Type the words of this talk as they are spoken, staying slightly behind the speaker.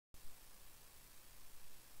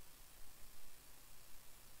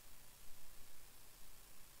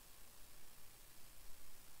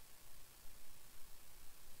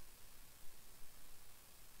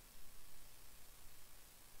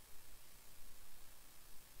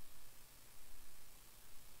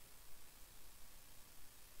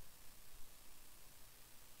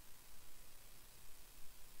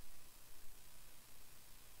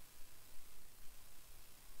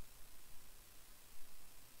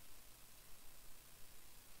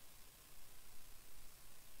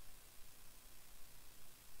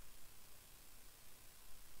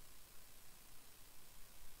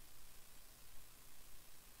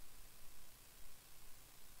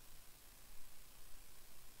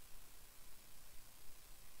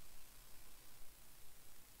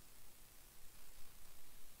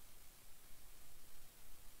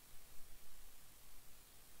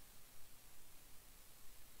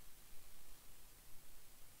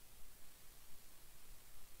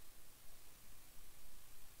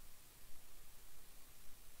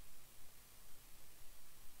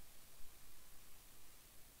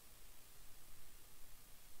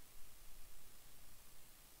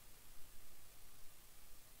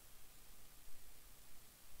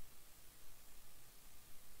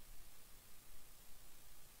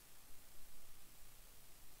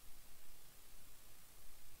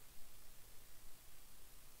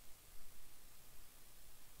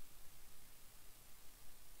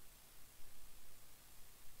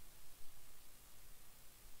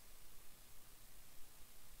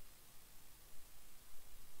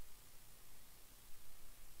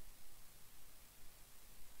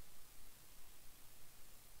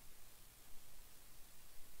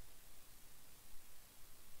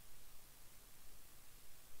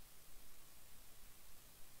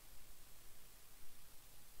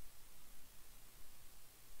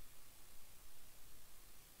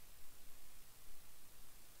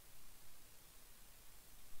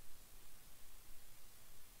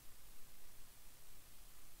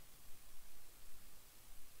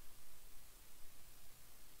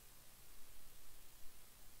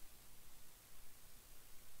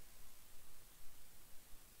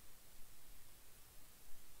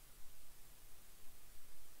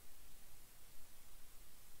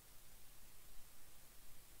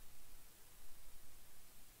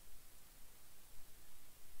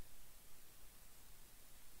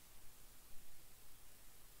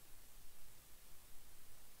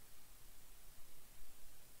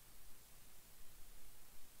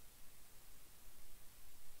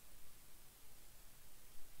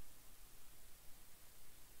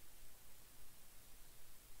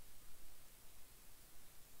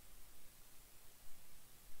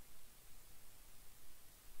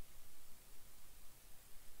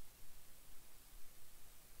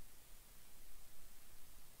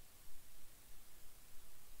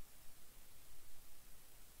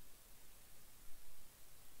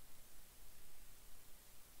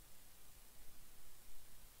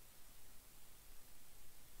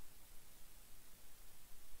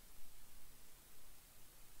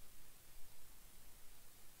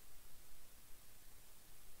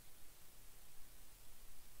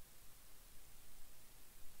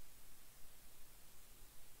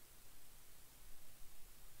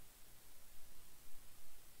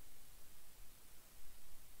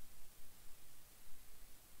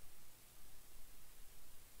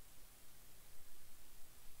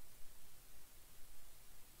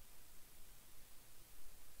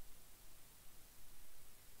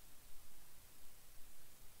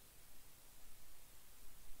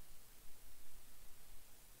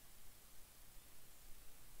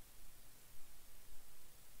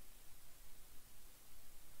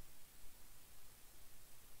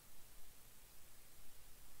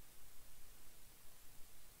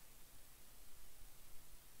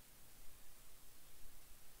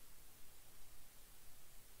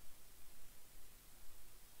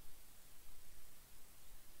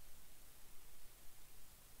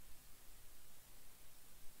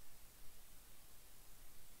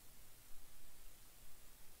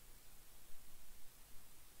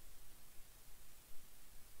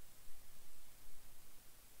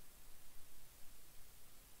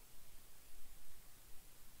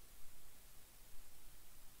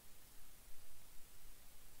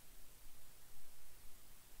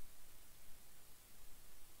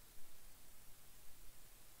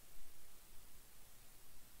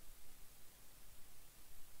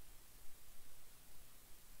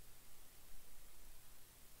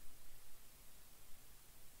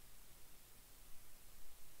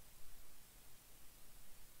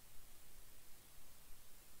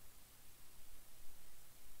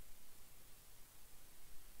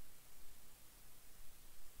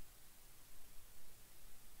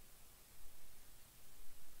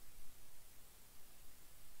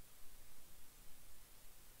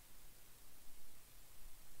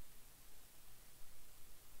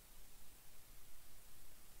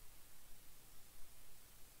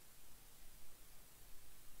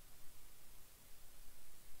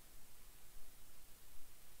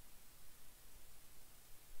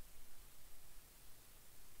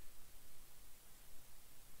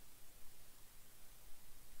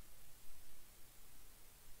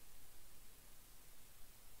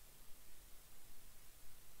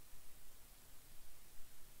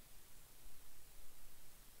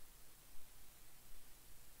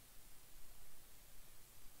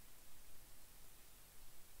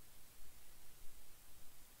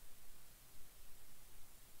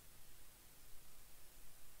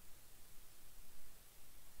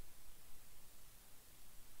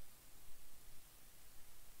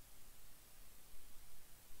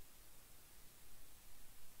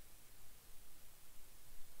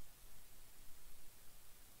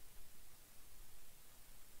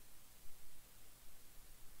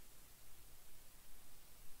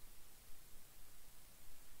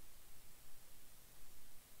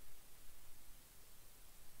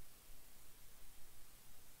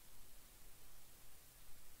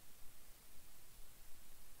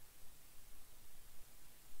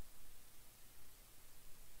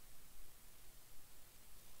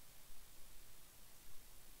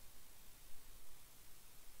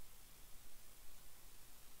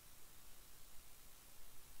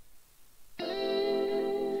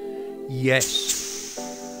Yes.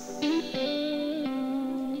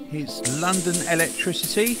 It's London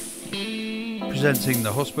Electricity presenting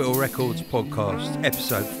the Hospital Records podcast,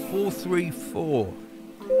 episode 434.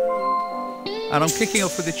 And I'm kicking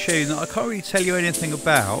off with a tune that I can't really tell you anything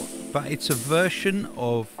about, but it's a version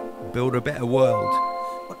of Build a Better World.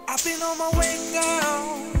 Well, I've been on my way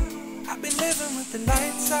down. I've been living with the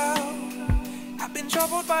lights out. I've been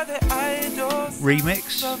troubled by the idols.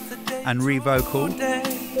 Remix and revocal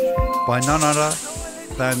by none other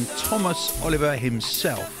than Thomas Oliver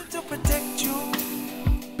himself.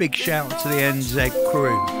 Big shout to the NZ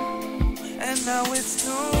crew. And now it's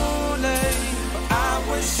too late, but I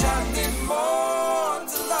wish I did more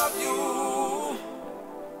to love you.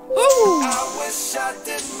 Ooh. I wish I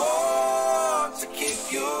did more to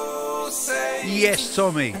keep you safe. Yes,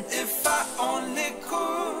 Tommy. And if I only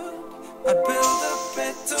could, I'd build a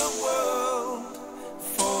better world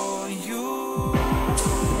for you.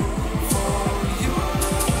 For you.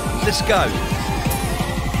 Let's go.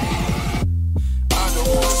 I don't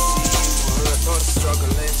wanna see you hurt or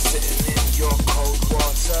struggling, sitting in your cold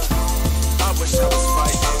water. I wish I was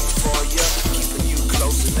fighting for you, keeping you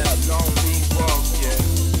close in that lonely walk, yeah.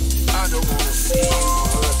 I don't wanna see you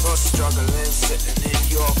hurt or struggling, sitting in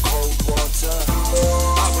your cold water.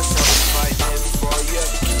 I wish I was fighting for you,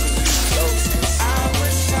 keeping you close. I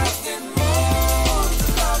wish I did more to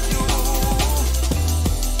love you.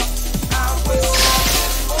 I wish I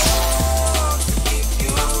did more to keep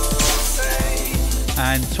you safe.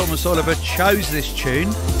 And Thomas Oliver chose this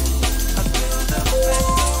tune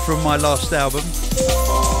from my last album,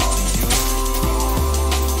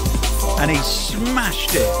 and he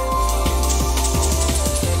smashed it.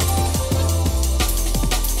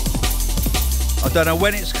 I don't know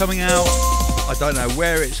when it's coming out, I don't know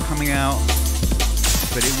where it's coming out,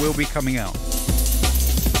 but it will be coming out.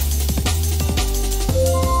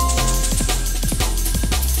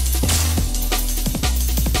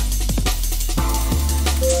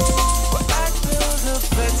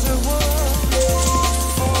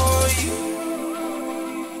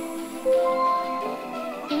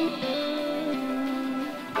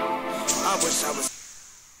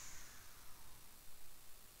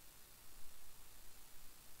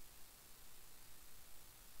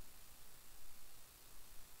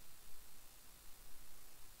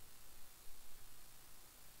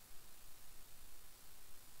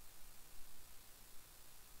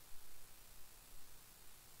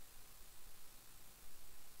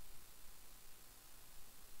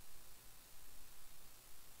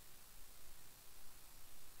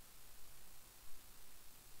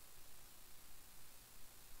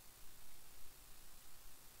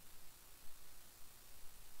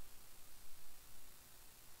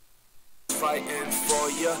 Fighting for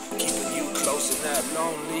you, keeping you close in that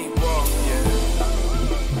lonely walk, yeah.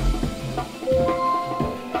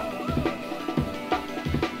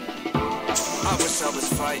 I wish I was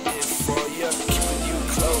fighting for you, keeping you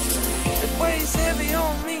close. It weighs heavy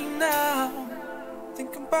on me now.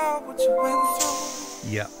 Think about what you went through.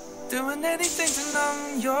 Yeah. Doing anything to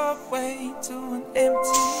numb your way to an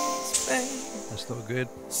empty space. That's not good.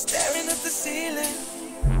 Staring at the ceiling,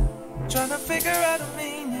 trying to figure out a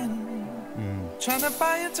meaning. Trying to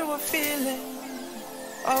buy into a feeling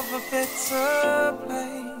of a better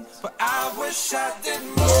place. But I wish I did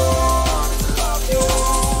more to love you.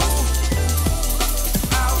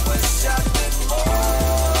 I wish I did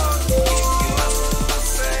more to keep you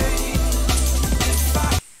safe. If I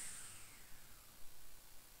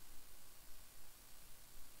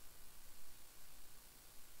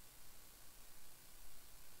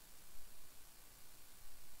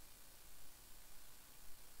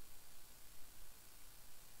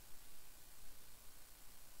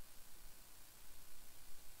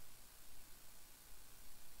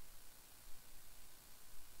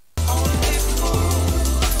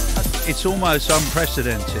It's almost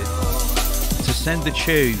unprecedented to send a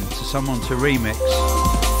tune to someone to remix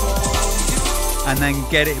and then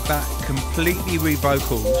get it back completely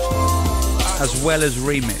revocaled as well as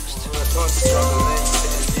remixed.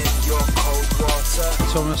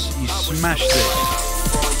 Thomas, you smashed this.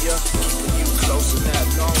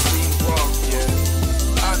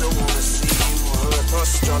 I don't wanna see you hurt or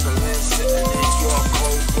struggling, sitting in your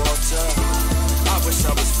cold water. I wish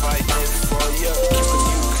I was fighting for you, keeping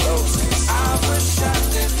you close. I wish I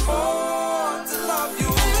did more to love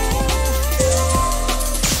you.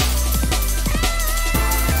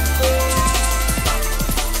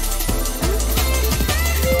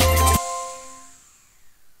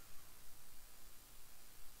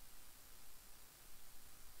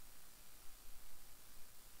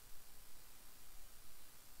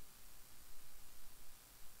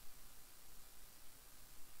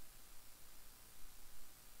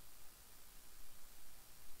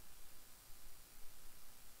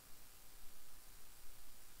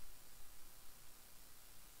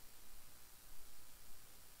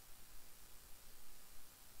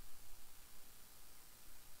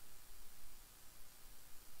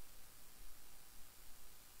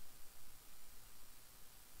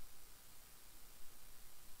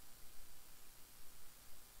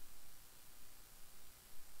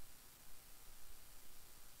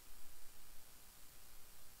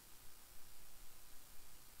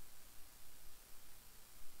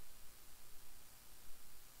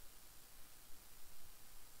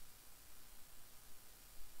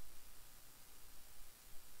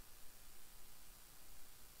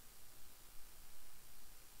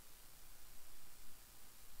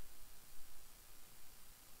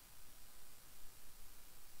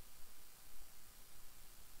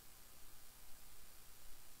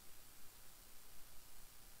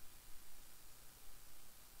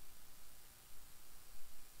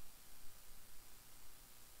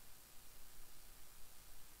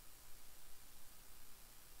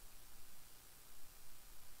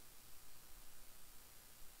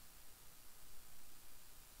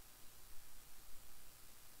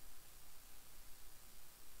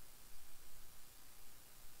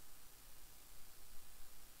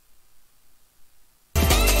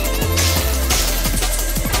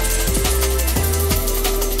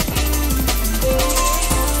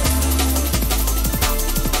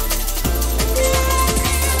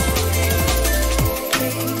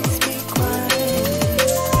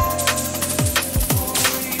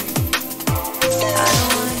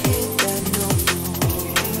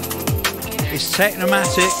 It's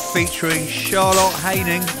Technomatic featuring Charlotte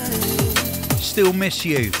Haining. Still Miss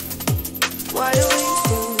You. What do we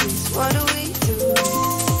do? What do we do?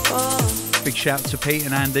 Oh. Big shout to Pete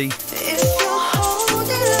and Andy. If you're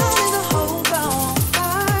holding on in the hope I won't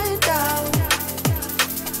find out,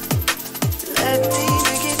 let me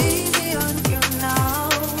make it easy on you now.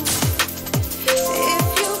 If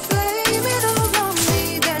you blame it all on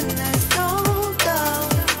me, then there's no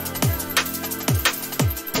doubt.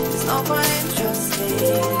 There's no point in trusting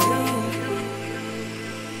you,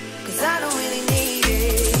 'cause I don't really need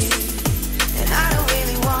it, and I don't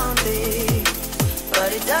really want it,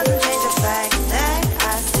 but it doesn't change the fact that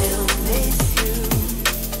I still miss you.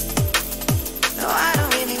 No, I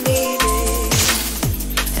don't really need it,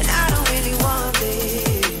 and I don't really want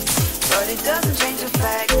it, but it doesn't change the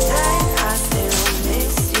fact that I still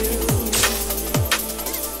miss you.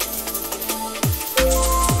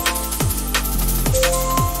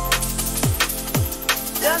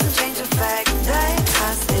 Doesn't change the fact that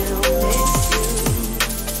I still miss you.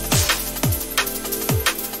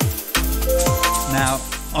 Now,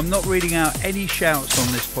 I'm not reading out any shouts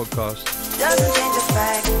on this podcast. Doesn't change the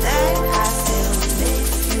fact that I still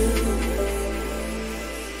miss you.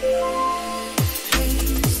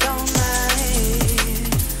 Please don't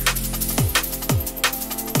mind.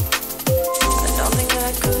 I don't think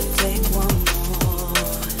I could take one more.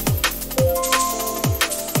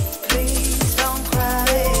 Please don't cry.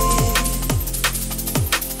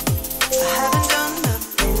 I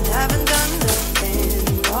haven't done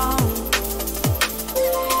nothing wrong.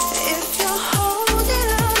 If you're holding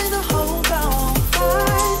out in the hope I won't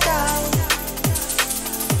find out,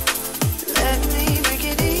 let me make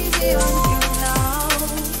it easy on you now.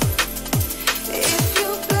 If you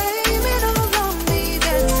blame it all on me,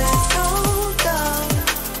 then there's no doubt.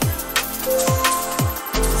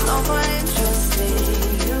 There's no point in trusting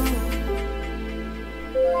you,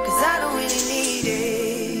 'cause I don't really need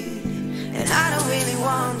it, and I don't really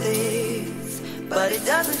want this, but it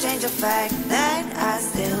doesn't change the fact that I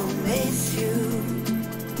still miss you.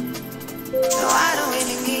 No, I don't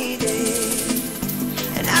really need it,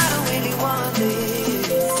 and I don't really want it,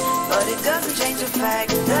 but it doesn't change the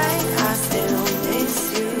fact that I still miss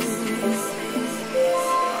you.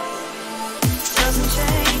 Doesn't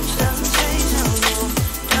change, no,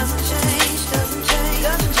 doesn't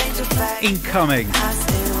change the fact Incoming. I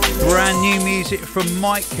still miss Brand new music from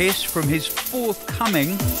Mike Kiss from his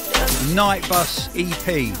forthcoming Night Bus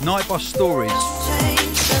EP, Night Bus Stories.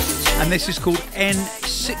 And this is called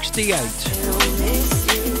N68.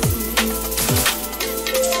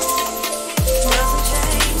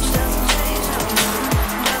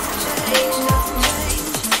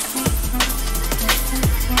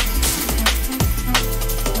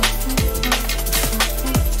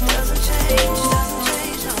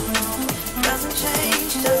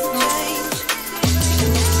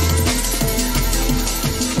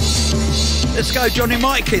 Let's go, Johnny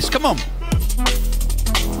Mike Kiss, come on.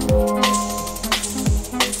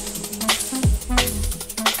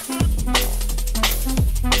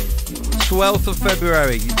 12th of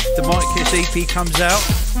February, the Mike Kiss EP comes out.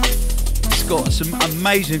 It's got some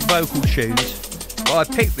amazing vocal tunes, but I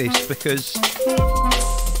picked this because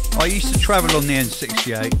I used to travel on the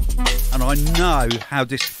N68 and I know how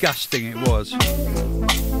disgusting it was. And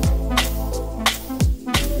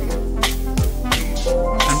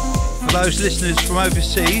for those listeners from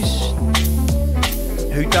overseas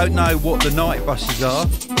who don't know what the night buses are,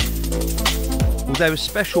 well, they were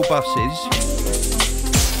special buses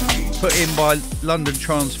put in by London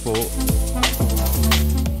Transport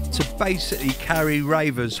to basically carry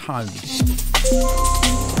ravers home.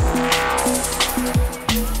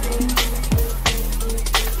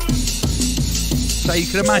 So you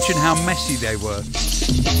can imagine how messy they were.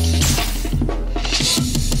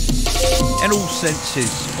 In all senses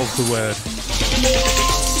of the word.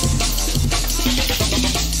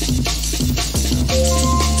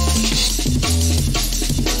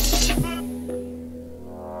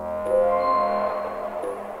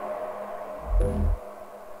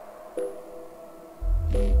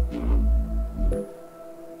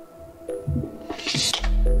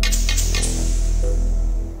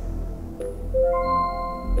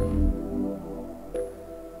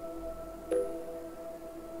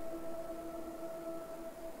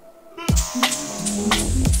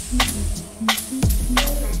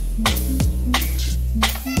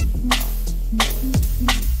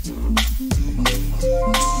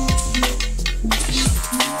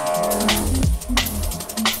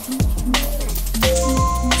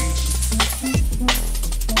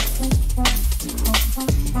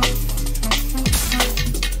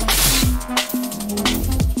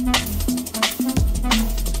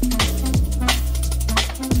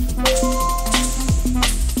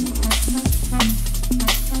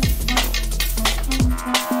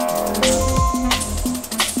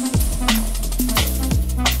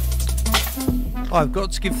 I've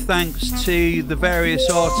got to give thanks to the various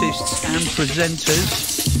artists and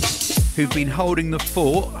presenters who've been holding the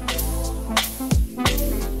fort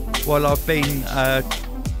while I've been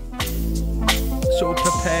sort of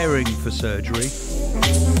preparing for surgery.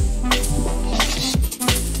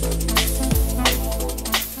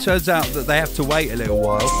 Turns out that they have to wait a little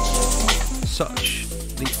while.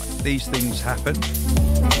 These things happen,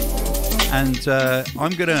 and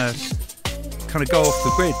I'm gonna kind of go off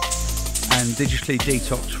the grid and digitally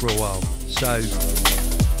detox for a while. So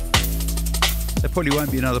there probably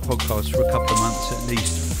won't be another podcast for a couple of months at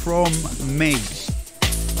least from me.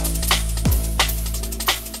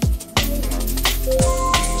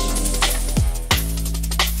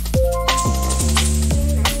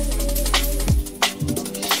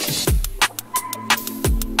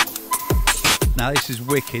 Now this is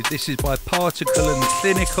wicked. This is by Particle and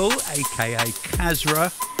Clinical, aka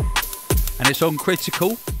Kasra, and it's on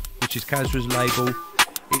Critical, which is Kasra's label.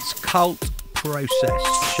 It's Cult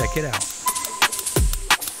Process. Check it out.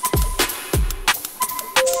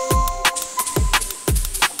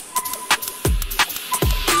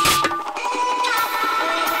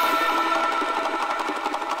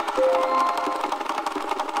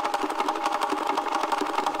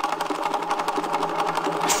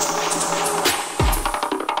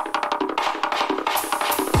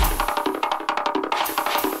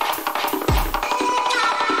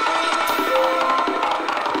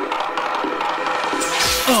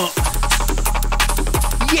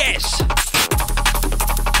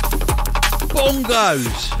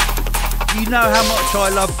 Bongos. You know how much I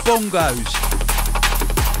love bongos.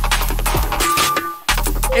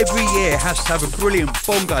 Every year has to have a brilliant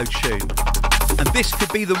bongo tune, and this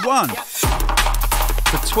could be the one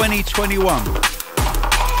for 2021.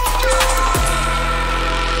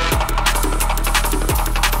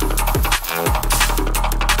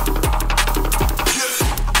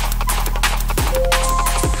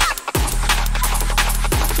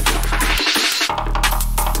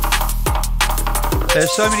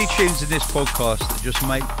 There's so many tunes in this podcast that just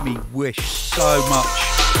make me wish so much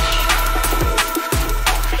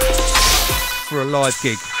for a live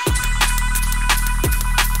gig.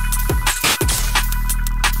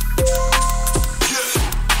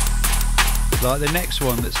 Like the next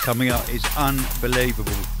one that's coming up is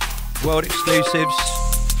unbelievable. World exclusives.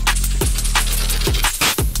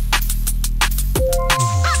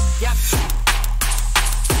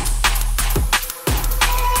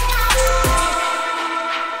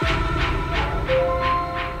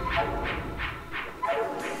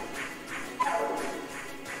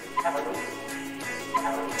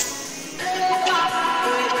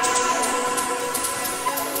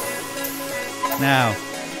 Now,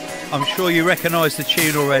 I'm sure you recognise the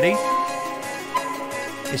tune already.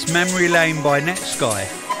 It's Memory Lane by Netsky,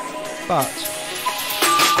 but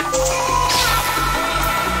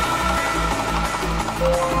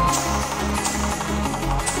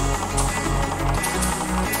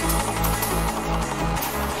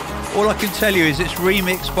all I can tell you is it's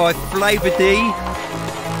remixed by Flavor D.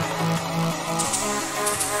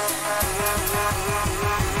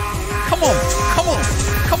 Come on, come on,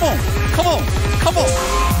 come on, come on, come on.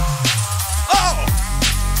 Oh!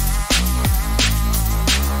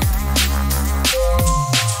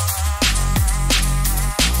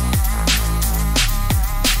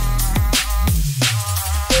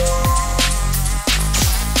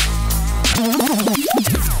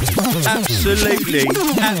 Absolutely,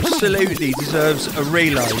 absolutely deserves a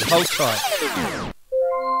reload. Hold tight.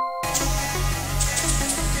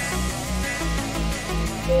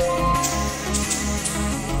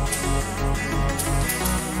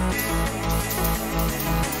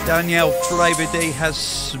 Danielle Flavor D has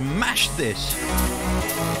smashed this.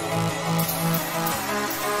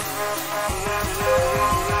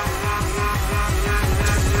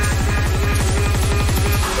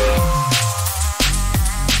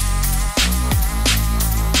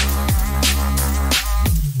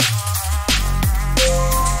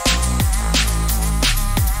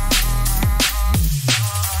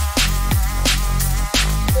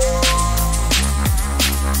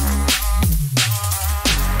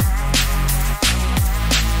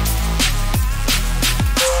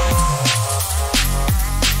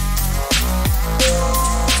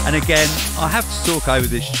 And again, I have to talk over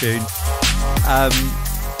this tune.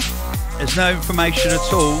 There's no information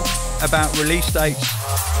at all about release dates,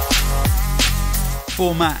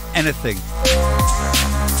 format, anything.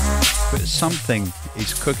 But something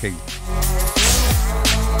is cooking.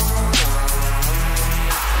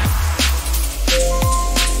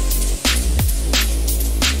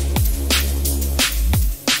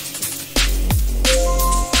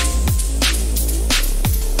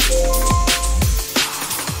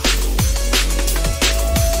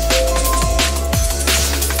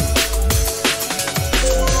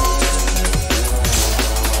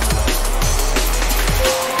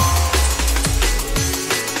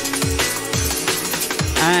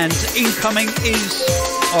 And incoming is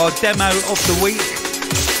our demo of the week,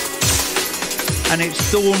 and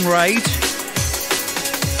it's Dawn Raid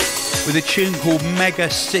with a tune called Mega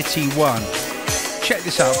City 1. Check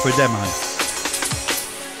this out for a demo.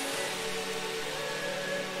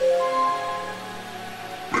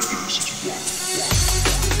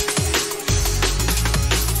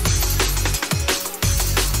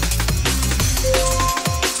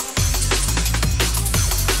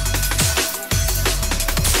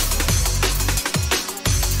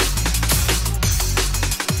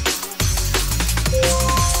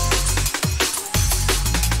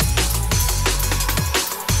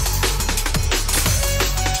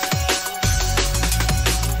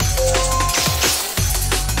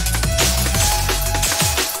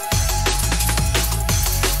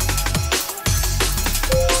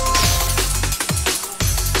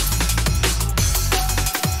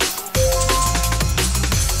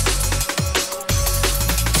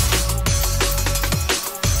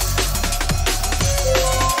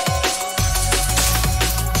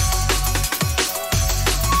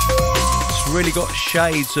 Really got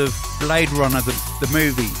shades of Blade Runner, the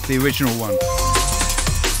movie, the original one.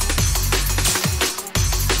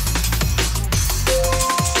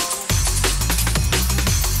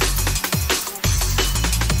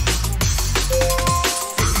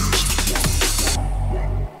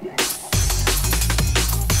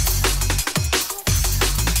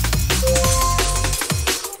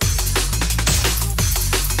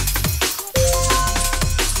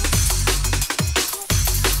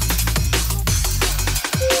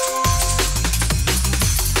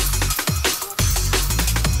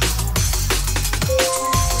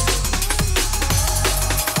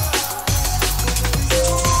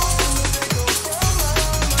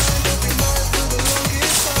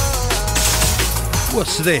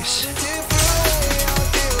 What's this?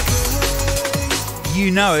 You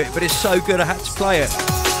know it, but it's so good I had to play it.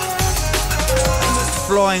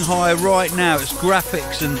 Flying high right now, it's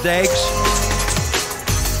Graphics and Degs.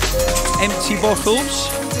 Empty Bottles.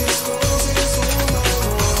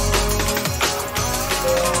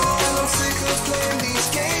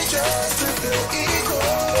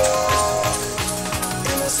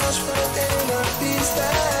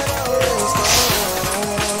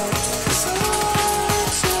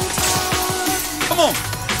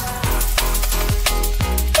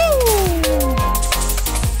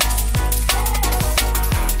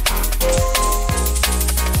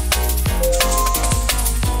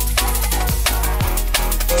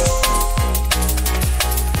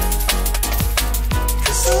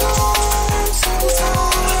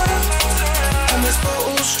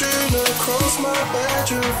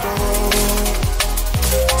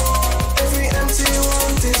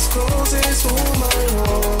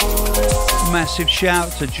 Massive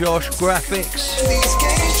shout to Josh Graphics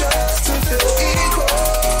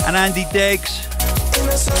and Andy Deggs.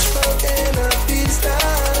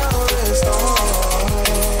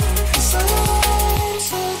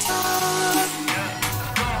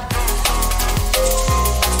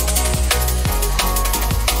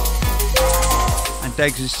 And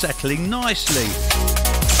Deggs is settling nicely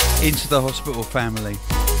into the Hospital family.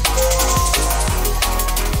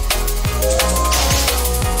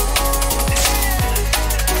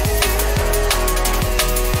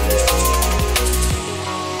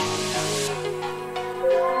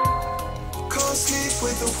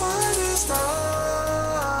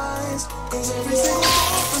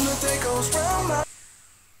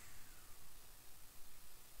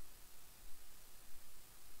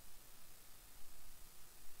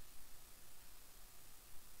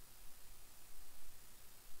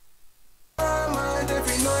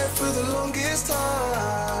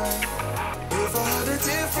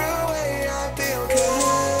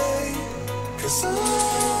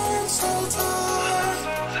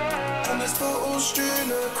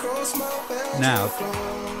 Now,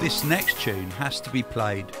 this next tune has to be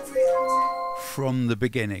played from the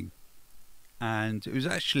beginning, and it was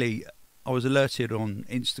actually, I was alerted on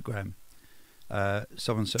Instagram,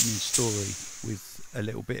 someone sent me a story with a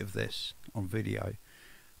little bit of this on video.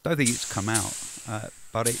 Don't think it's come out,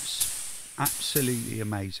 but it's absolutely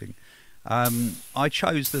amazing. I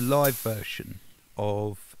chose the live version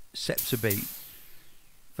of Septabeat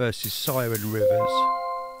versus Siren Rivers.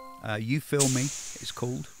 You Feel Me, it's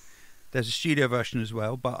called. There's a studio version as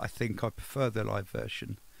well, but I think I prefer the live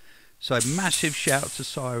version. So massive shout to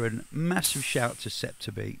Siren, massive shout to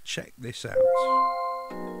Septabeat. Check this out.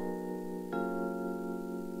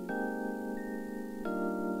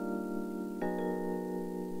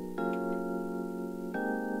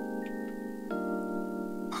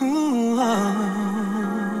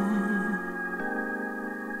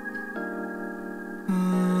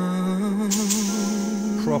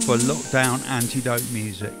 proper lockdown antidote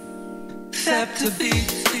music.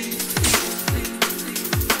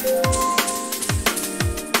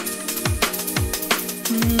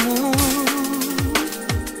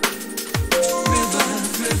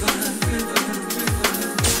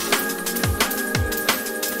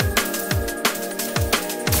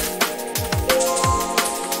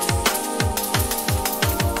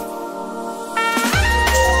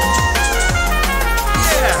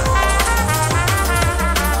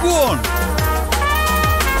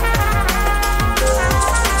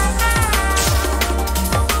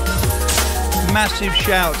 Massive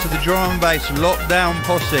shout to the drum and bass lockdown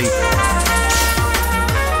posse.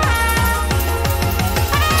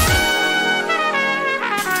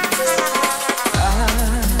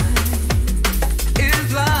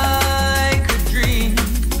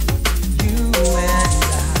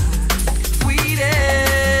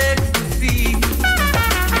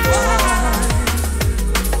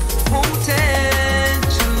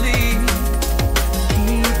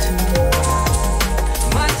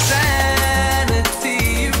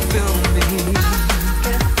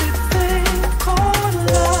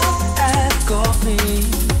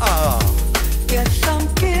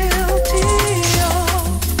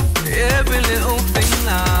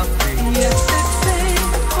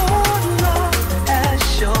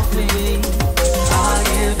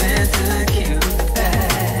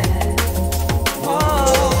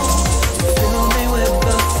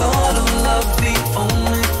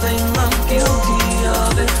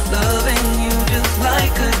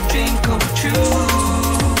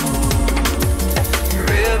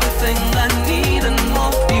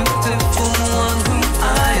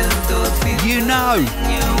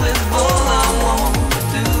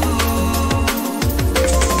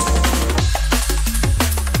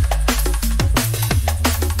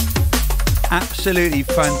 Absolutely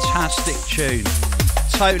fantastic tune,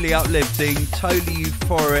 totally uplifting, totally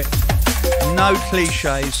euphoric, no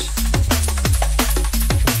cliches,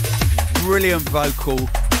 brilliant vocal.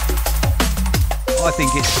 I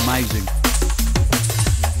think it's amazing.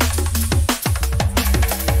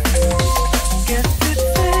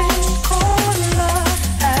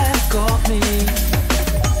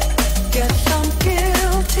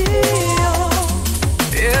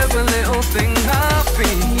 Every little thing I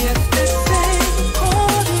feel.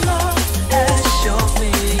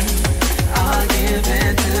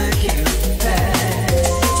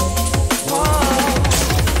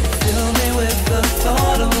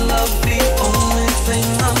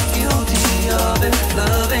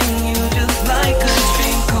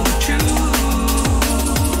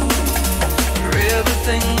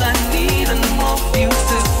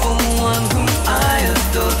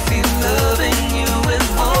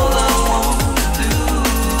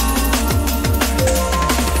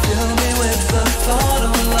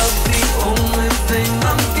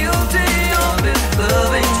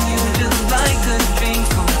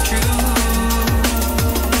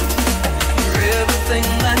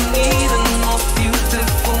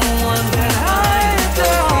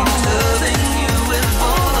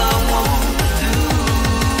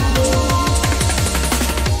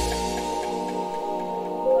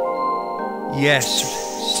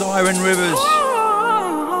 Yes, Siren Rivers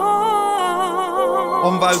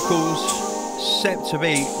on vocals, Sept to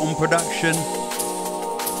Be on production.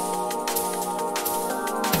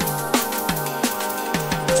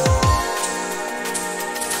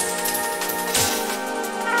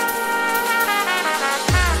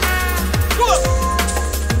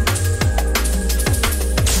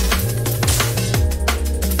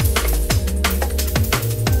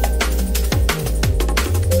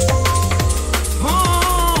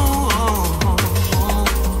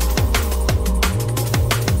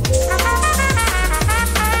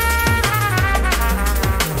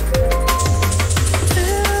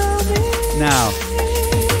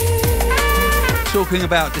 talking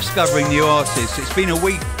about discovering new artists, it's been a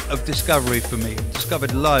week of discovery for me.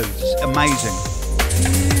 Discovered loads. It's amazing.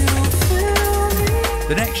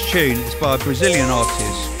 The next tune is by a Brazilian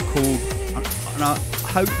artist called, and I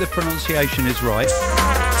hope the pronunciation is right,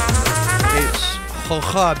 it's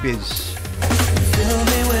Jojabes,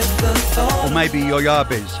 or maybe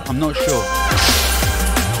Yoyabes, I'm not sure.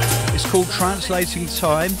 It's called Translating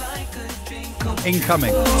Time.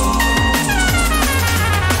 Incoming.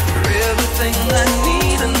 Everything I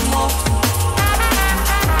need and more.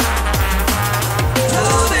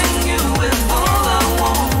 Loving you is all I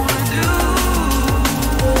wanna do.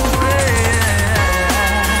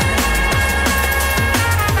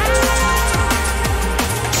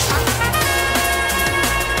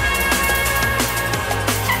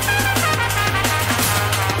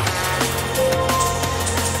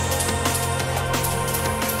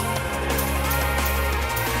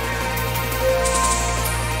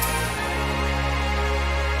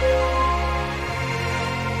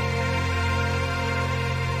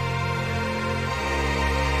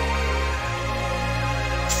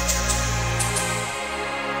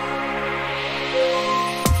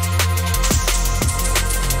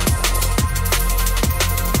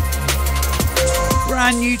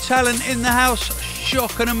 brand new talent in the house,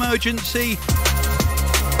 Shock and Emergency.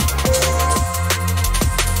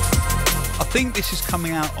 I think this is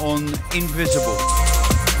coming out on Invisible.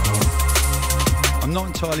 I'm not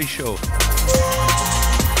entirely sure.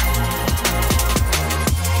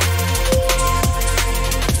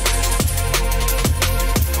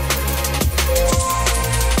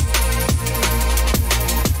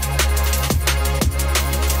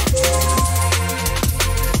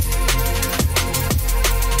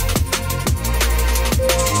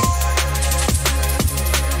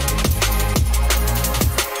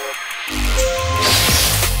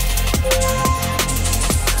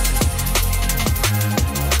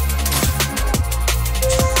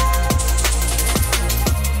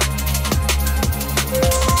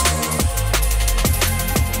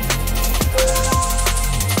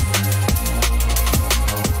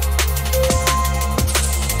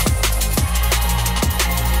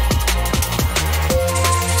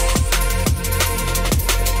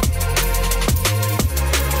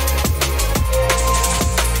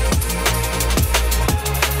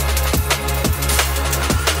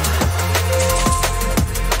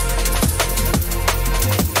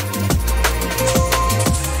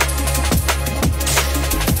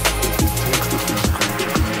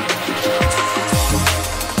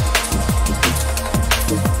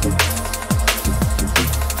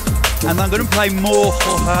 And I'm going to play more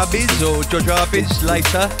Jojabiz or Jojabiz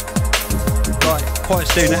later, like quite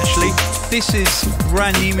soon actually. This is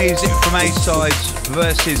brand new music from A-Sides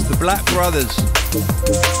versus the Black Brothers.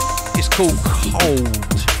 It's called Cold.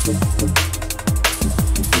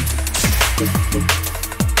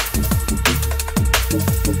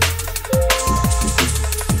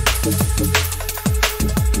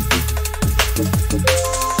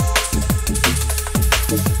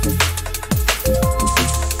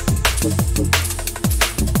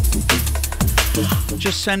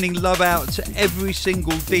 Just sending love out to every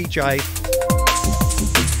single DJ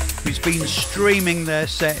who's been streaming their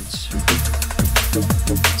sets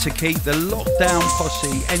to keep the Lockdown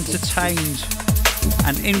Posse entertained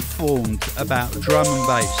and informed about drum and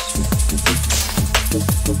bass.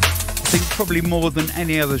 I think probably more than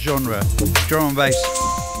any other genre, drum and bass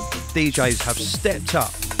DJs have stepped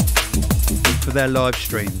up for their live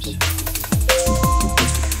streams.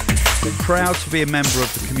 Proud to be a member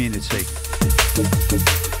of the community.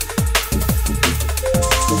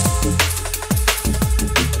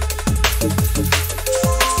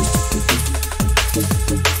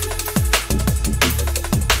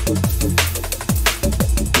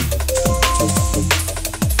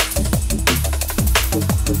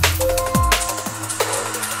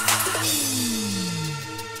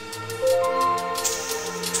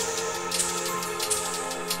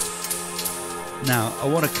 Now, I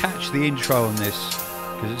want to catch the intro on this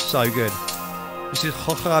because it's so good. This is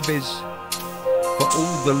Jojabiz for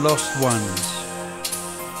all the lost ones.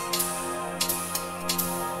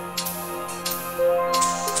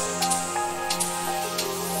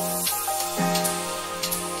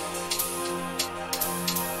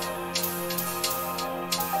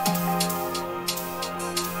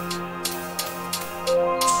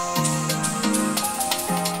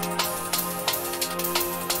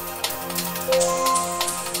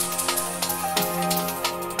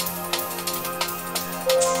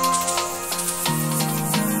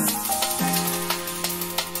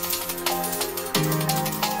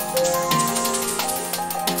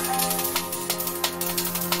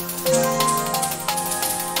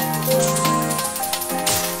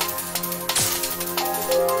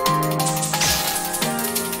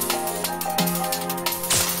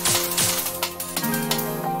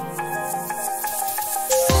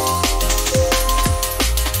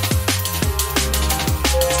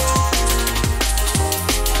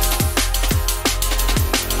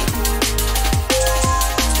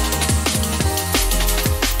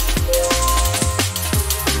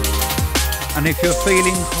 And if you're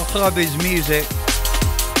feeling Jojabiz music,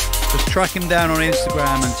 just track him down on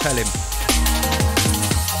Instagram and tell him.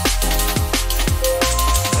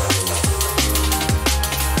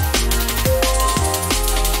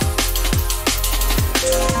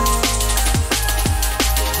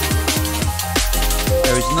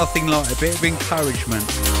 There is nothing like a bit of encouragement.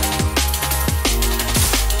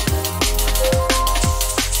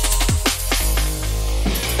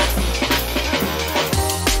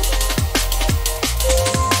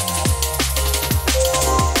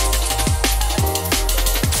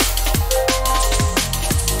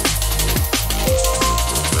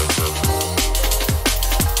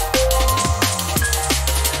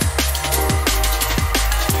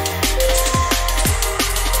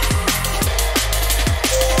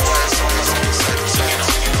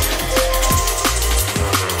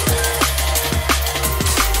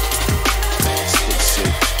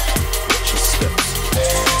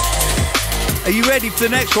 ready for the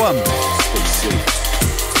next one.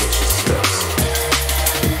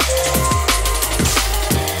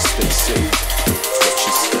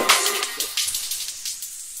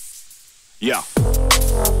 Yeah.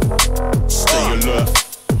 Stay alert.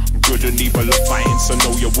 Good and evil are fighting, so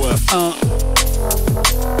know your worth.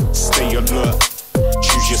 Stay alert.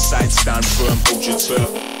 Choose your side, stand firm, hold your turf.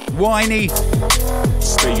 Whiny.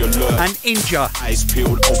 Stay alert. And injure. Eyes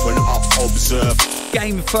peeled, open up, observe.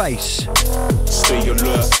 Game face. Stay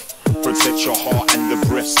alert. Protect your heart and the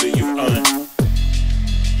breaths that you've earned.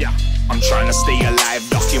 Yeah. I'm trying to stay alive,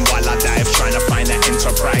 ducking while I dive, trying to find an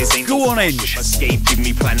enterprise. Ain't Go on, Inge. Escape, give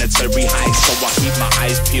me planetary highs, so I keep my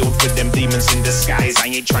eyes peeled for them demons in disguise. I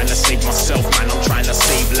ain't trying to save myself, man, I'm trying to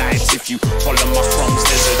save lives. If you follow my crumbs,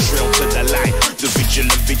 there's a drill to the line. The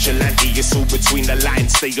vigilante, it's all between the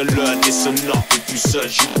lines. Stay alert, listen up, if you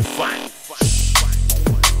search, you will find.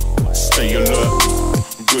 Stay alert,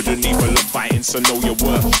 good and evil are fighting, so know your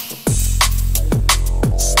worth.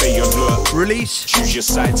 Stay alert. Release. Choose your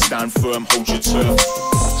side, stand firm, hold your turf.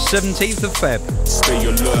 17th of Feb. Stay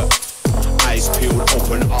alert. Eyes peeled,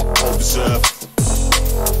 open up, observe.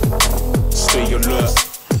 Stay alert.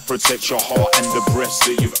 Protect your heart and the breaths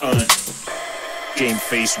that you've earned. Game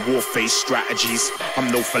face, war face strategies.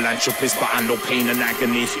 I'm no philanthropist, but I know pain and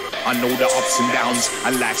agony. I know the ups and downs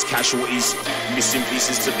and life's casualties. Missing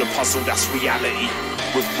pieces to the puzzle, that's reality.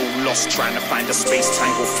 We're all lost, trying to find a space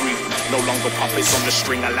tangle free. No longer puppets on the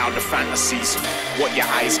string, allow the fantasies. What your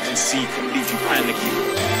eyes can see can leave you panicky.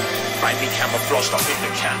 Find me camouflaged up in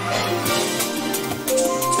the camp.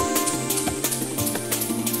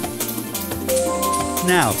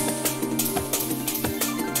 Now,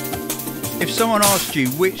 if someone asked you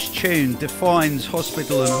which tune defines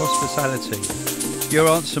hospital and hospitality, your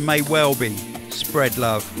answer may well be Spread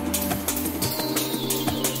Love.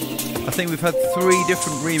 I think we've had 3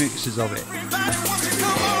 different remixes of it.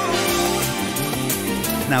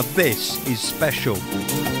 Now this is special.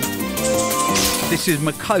 This is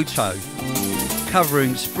Makoto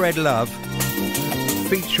covering Spread Love,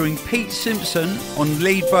 featuring Pete Simpson on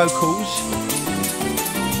lead vocals.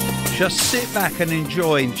 Just sit back and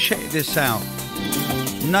enjoy and check this out.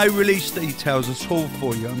 No release details at all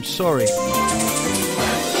for you, I'm sorry.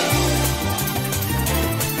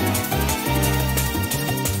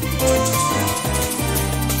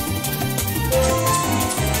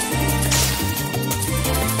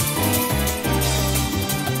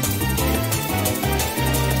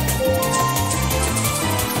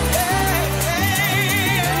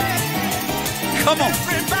 Come on.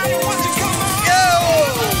 Yo!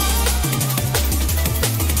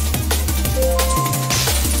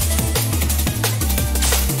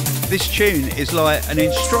 This tune is like an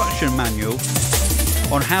instruction manual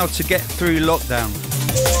on how to get through lockdown.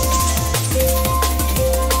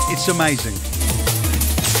 It's amazing.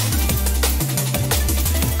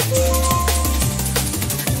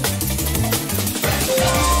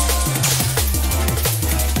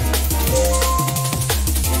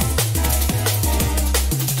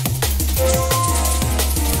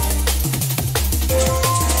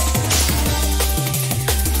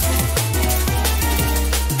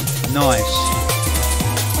 Nice.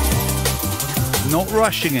 Not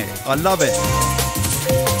rushing it. I love it.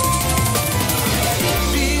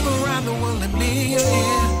 People around the world let me in.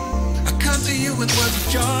 I come to you with words of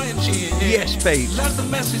joy and cheer. Yes, babe. Love's the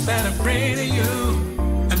message that I bring to you.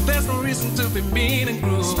 And there's no reason to be mean and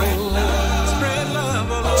cruel. Spread love. Spread love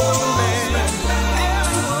all over the land.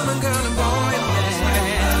 Every woman, girl, and boy and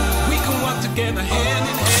man. We can walk together hand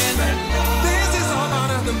in hand. This is all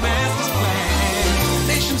part of the master's plan.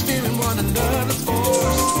 Nations fearing one another's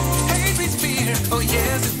force. Hate meets fear, oh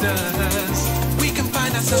yes it does. We can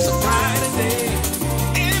find ourselves a brighter day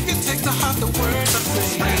if you take to heart the words I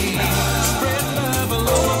say. Spread love all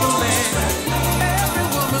over the land. Every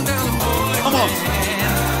woman, girl, and boy. Come on.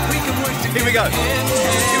 We can work together. Here we go.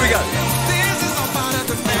 Here we go. This is all part of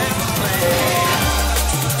the master's plan.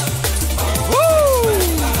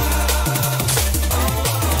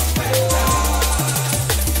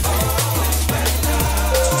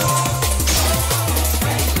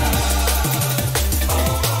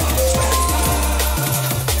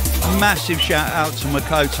 Massive shout out to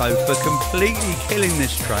Makoto for completely killing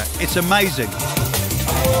this track. It's amazing.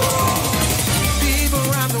 People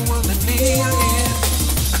around the world let me in.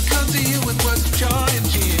 I come to you with words of joy and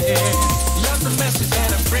cheer. Love the message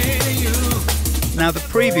that I bring to you. Now the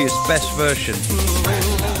previous best version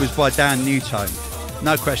was by Dan Newtone.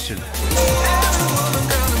 No question.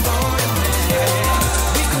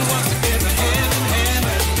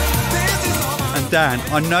 And Dan,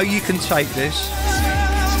 I know you can take this.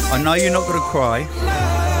 I know you're not going to cry.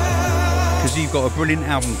 because you've got a brilliant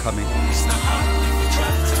album coming.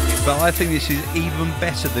 But I think this is even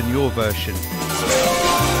better than your version.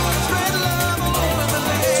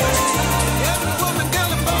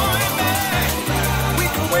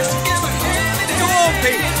 Come on,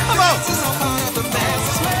 Pete, come on!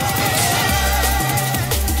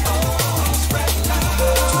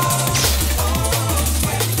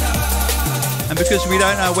 And because we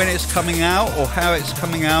don't know when it's coming out or how it's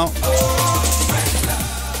coming out,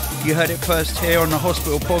 you heard it first here on the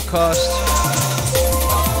Hospital Podcast.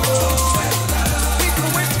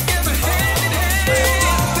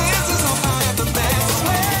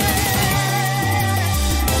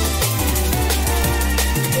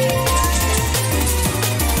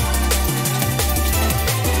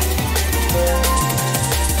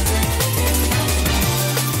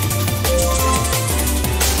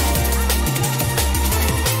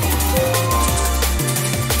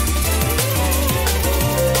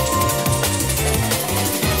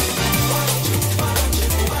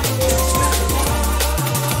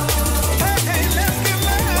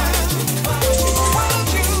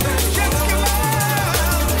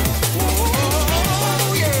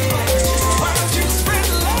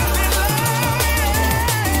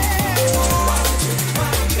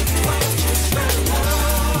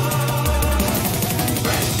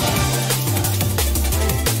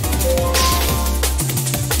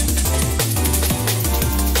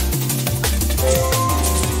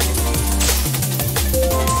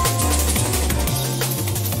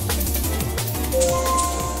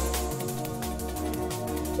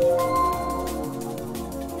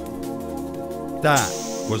 That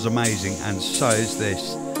was amazing, and so is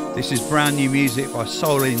this. This is brand new music by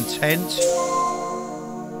Soul Intent.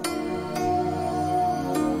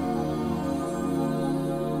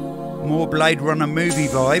 More Blade Runner movie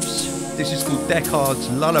vibes. This is called Deckard's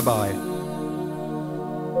Lullaby.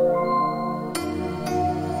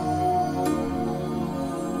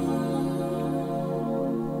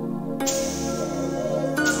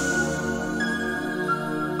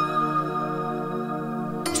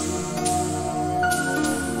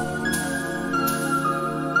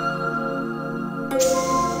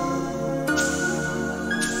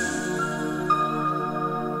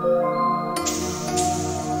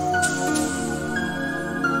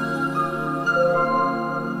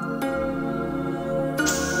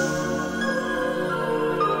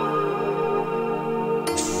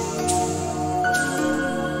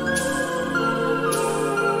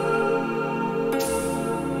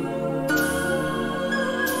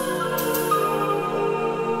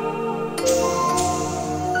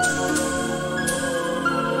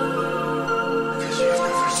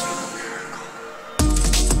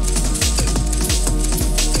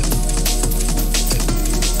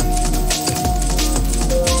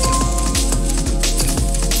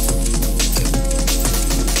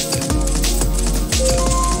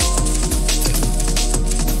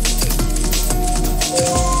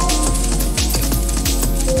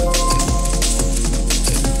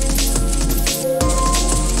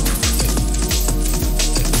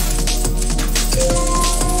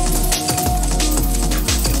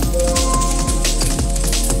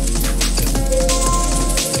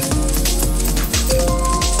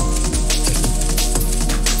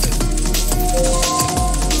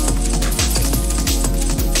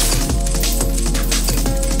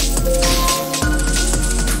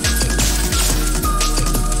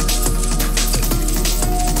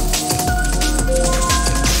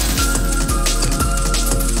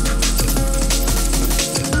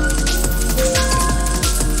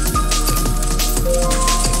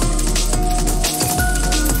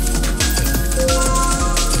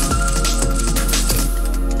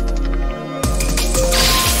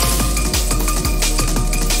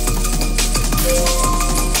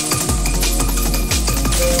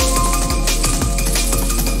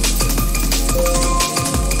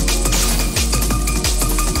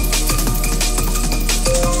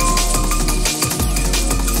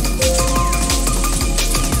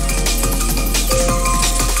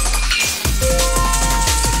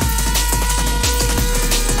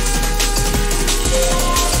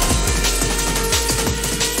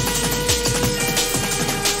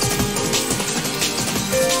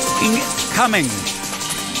 Coming.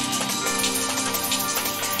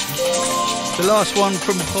 The last one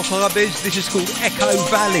from Horabiz. This is called Echo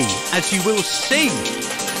Valley, as you will see.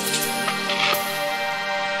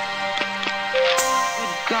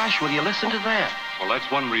 Good gosh, will you listen to that? Well, that's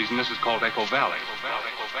one reason this is called Echo Valley.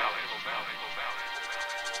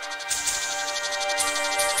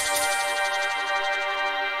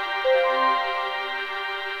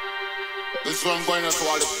 This one going out to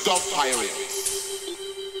all the dub pirates.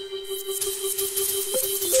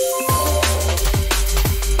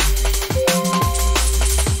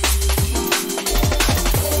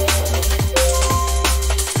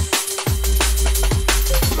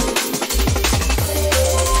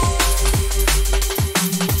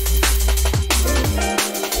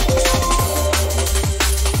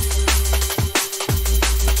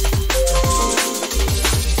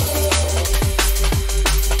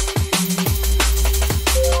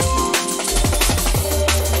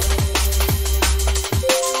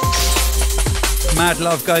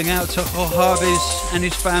 love going out to Harvey's and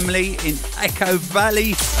his family in Echo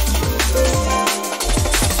Valley.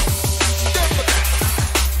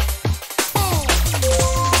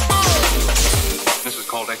 This is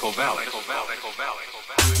called Echo Valley.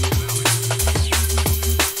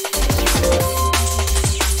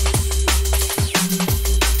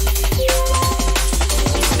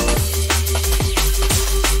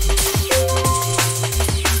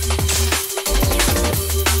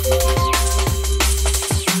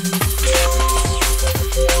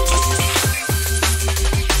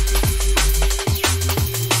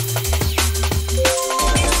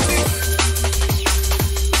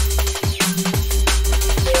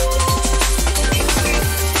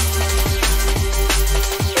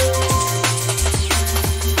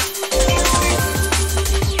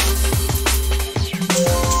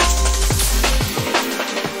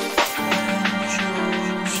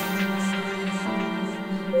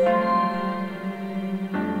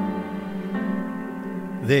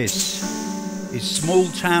 This is Small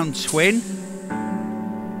Town Twin.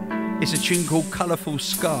 It's a tune called Colourful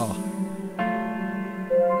Scar.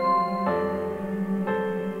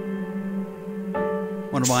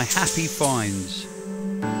 One of my happy finds.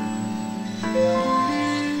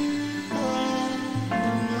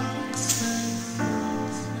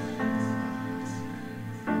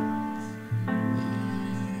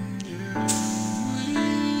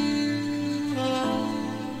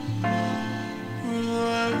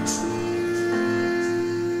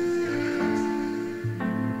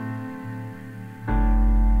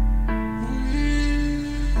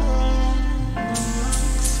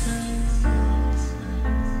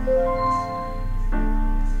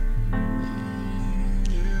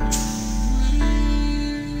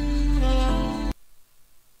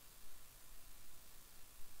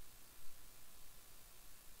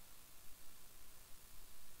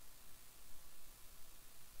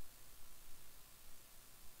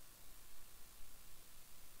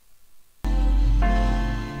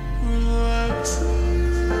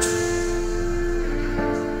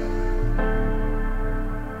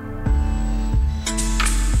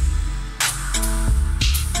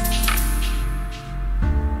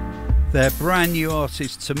 They're brand new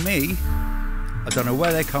artists to me. I don't know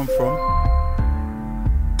where they come from.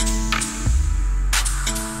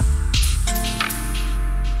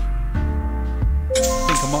 I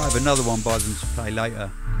think I might have another one by them to play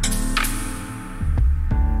later.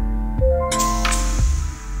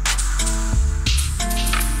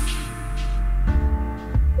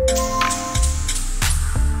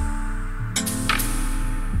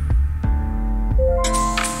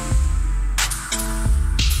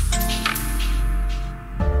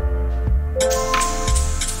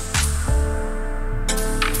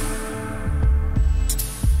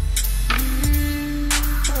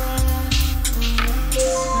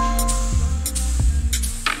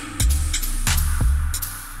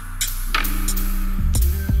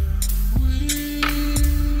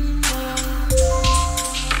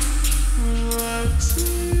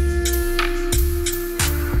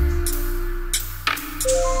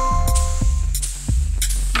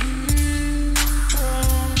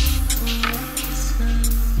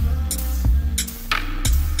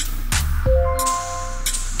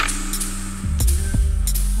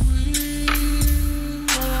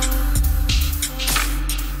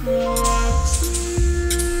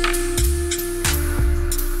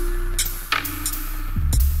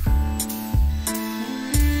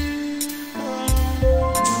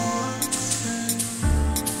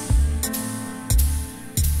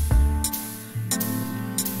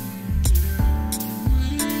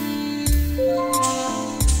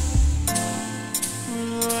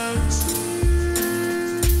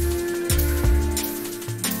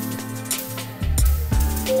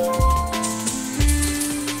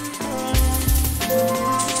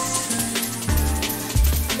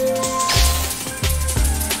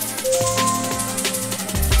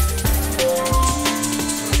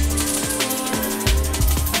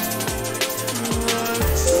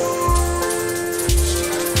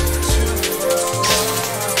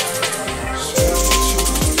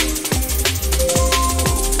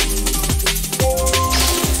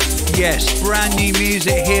 Yes, brand new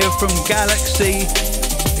music here from Galaxy.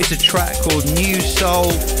 It's a track called New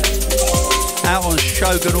Soul, out on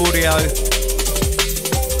Shogun Audio.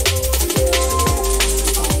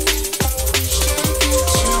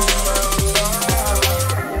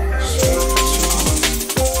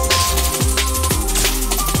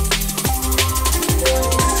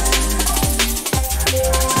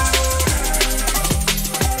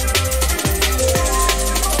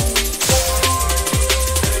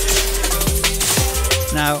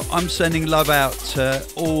 I'm sending love out to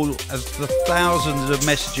all of the thousands of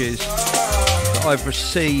messages that I've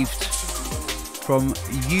received from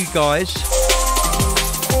you guys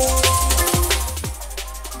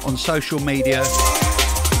on social media.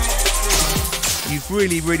 You've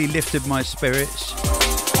really lifted my spirits,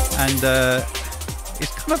 and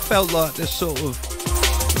it's kind of felt like the sort of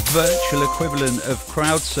virtual equivalent of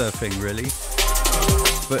crowd surfing, really.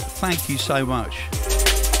 But thank you so much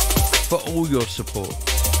for all your support.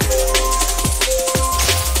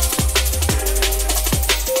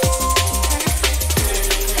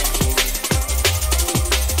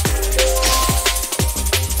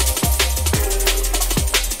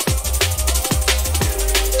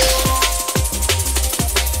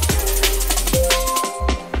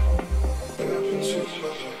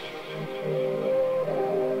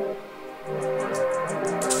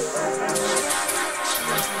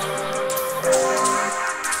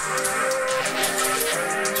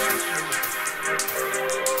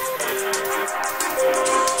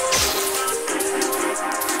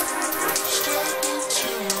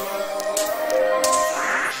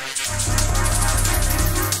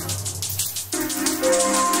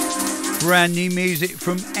 Brand new music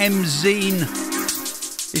from M-Zine.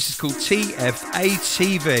 This is called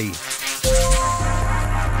TFATV.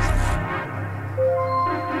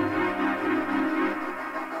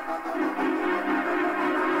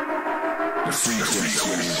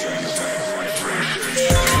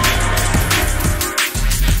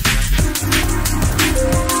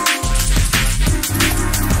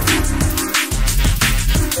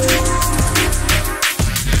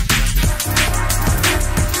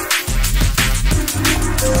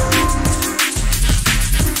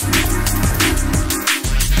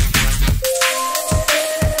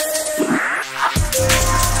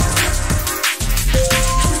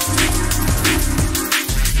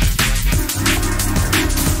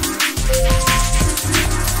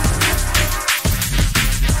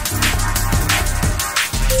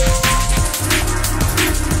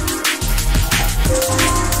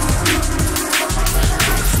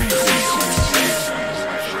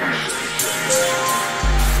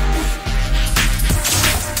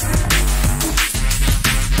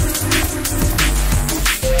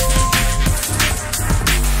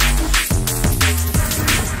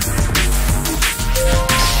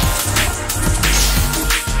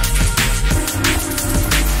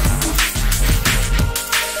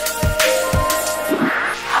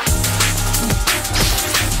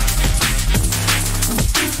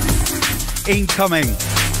 Incoming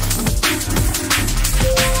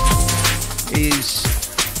is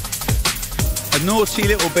a naughty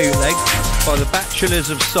little bootleg by the Bachelors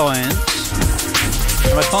of Science,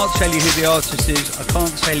 and I can't tell you who the artist is, I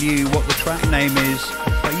can't tell you what the track name is,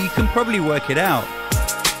 but you can probably work it out.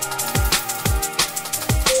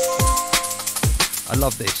 I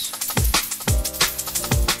love this.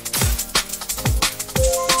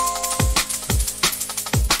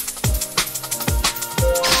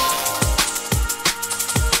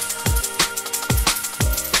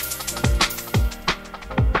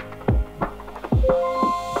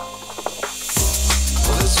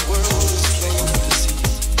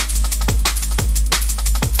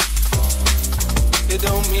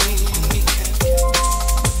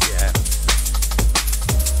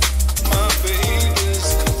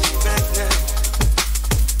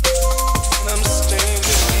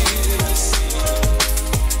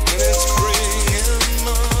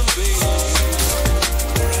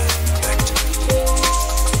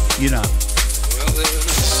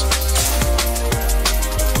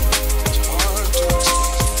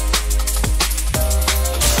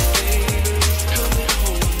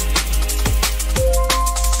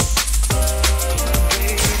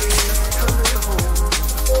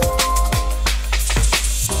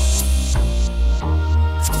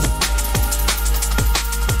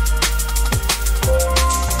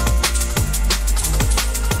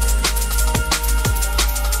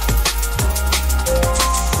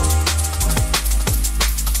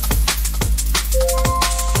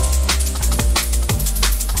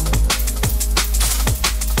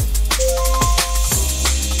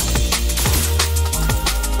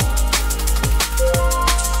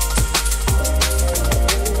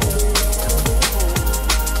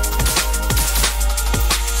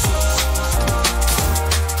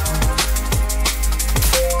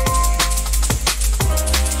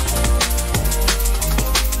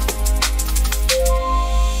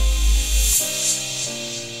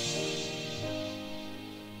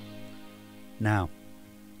 Now,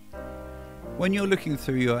 when you're looking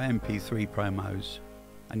through your MP3 promos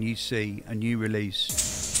and you see a new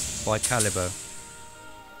release by Calibre,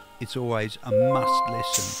 it's always a must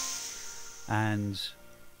listen. and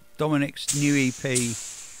Dominic's new EP,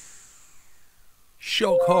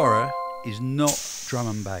 Shock Horror, is not drum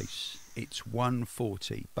and bass. It's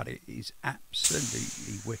 140, but it is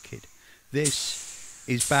absolutely wicked. This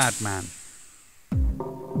is Bad Man.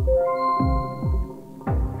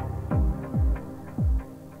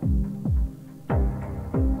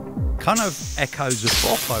 Kind of echoes of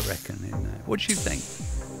Bop, I reckon, in there. What do you think?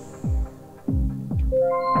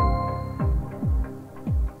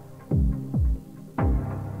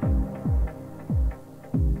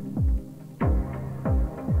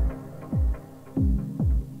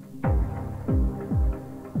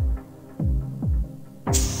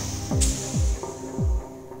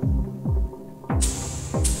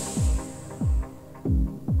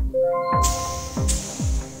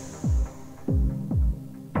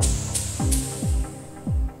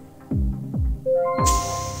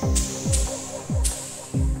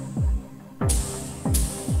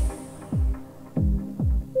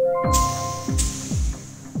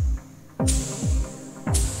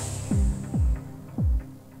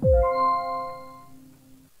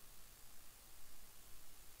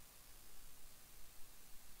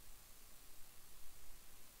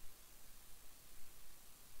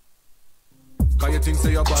 Cause you think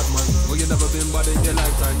say you're bad man, but you never been bad in your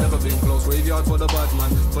lifetime. Never been close, graveyard for the bad man,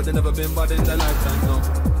 but you never been bad in the lifetime, no.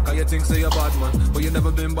 Cause you think say you're bad man, but you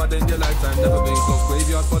never been bad in your lifetime. Never been close,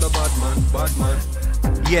 graveyard for the bad man, bad man.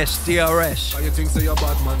 Yes, DRS. Cause you think say you're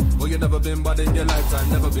bad man, but you never been bad in your lifetime.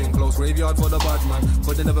 Never been close, graveyard for the bad man,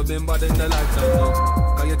 but you never been bad in the lifetime, no.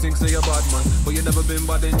 Cause you think say you're bad man, but you never been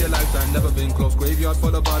bad in your lifetime. Never been close, graveyard for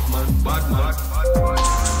the bad man, bad man.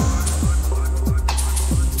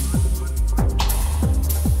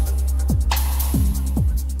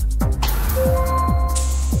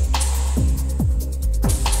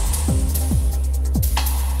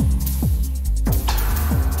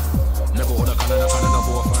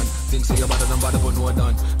 Think say you're better than bad, but no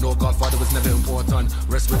done. No Godfather was never important.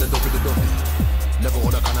 Rest with the dope with the dope. Never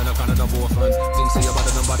hold a can of orphan. Think say you're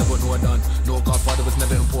better than bad, but no done. No Godfather was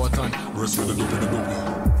never important. Rest with the dope with the dope.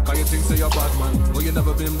 Cause you think say you're bad man, but you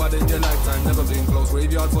never been bad in your lifetime. Never been close,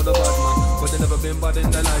 graveyard for the bad man, but you never been bad in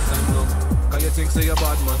the lifetime, no. Cause you think say you're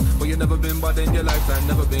bad man, but you never been bad in your lifetime.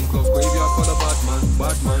 Never been close, graveyard for the bad man,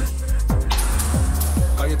 bad man.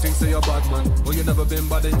 Cause you think say you're bad man, but you never been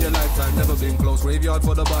bad in your lifetime. Never been close, graveyard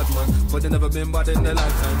for the bad man, but you never been bad in the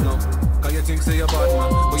lifetime, no. Cause you think say you're bad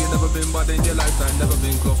man, but you never been bad in your lifetime. Never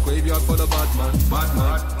been close, graveyard for the bad man, bad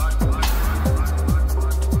man.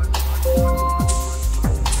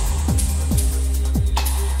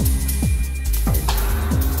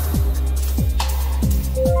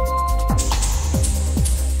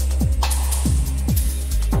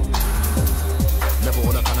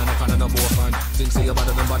 Think say you're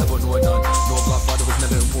better than bad, but no done. No Godfather was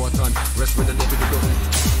never important. Rest with the dope with the dope.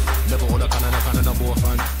 Never hold a can of a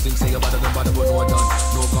fan. Think say you're better than bad, but no done.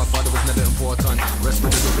 No Godfather was never important. Rest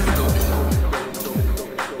with the dope with the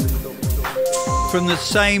dope. From the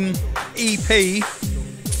same EP,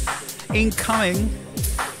 incoming,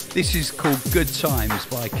 this is called Good Times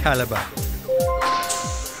by Caliber.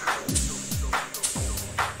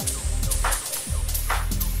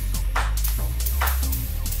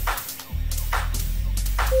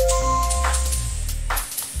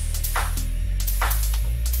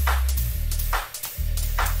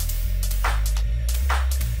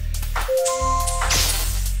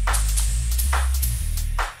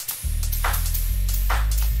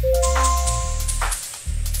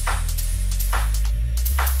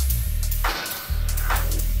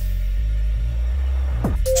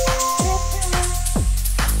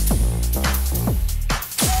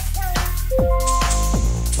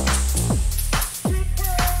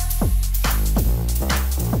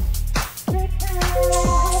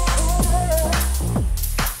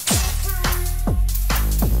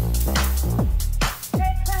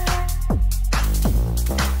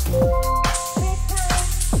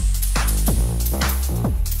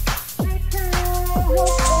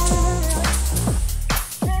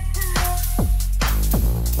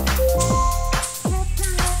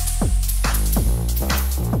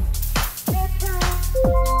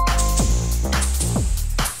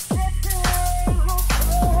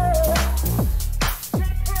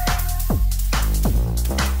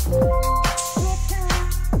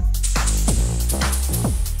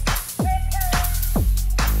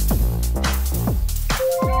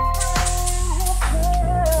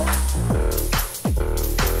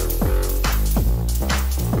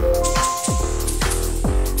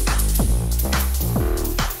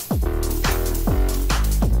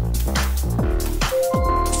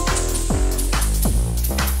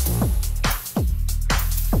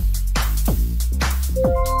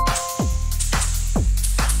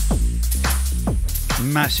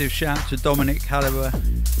 Massive shout to Dominic Caliber,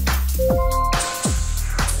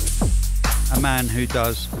 a man who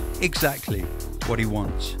does exactly what he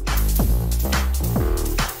wants.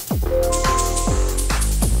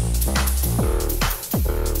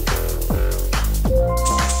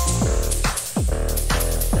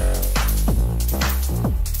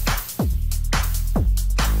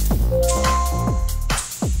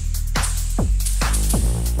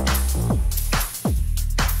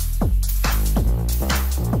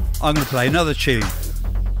 I'm going to play another tune.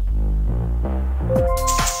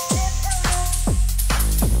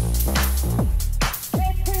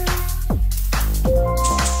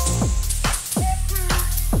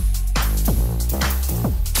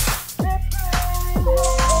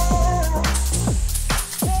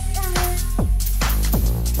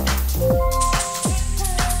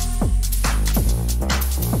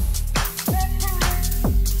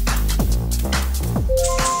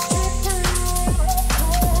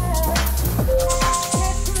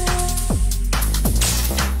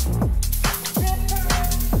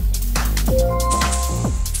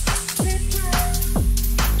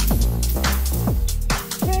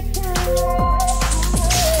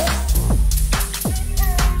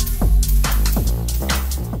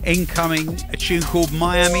 Incoming, a tune called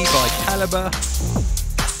Miami by Caliber.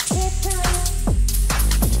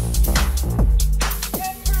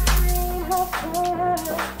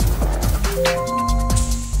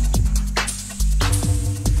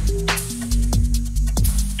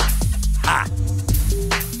 Ha!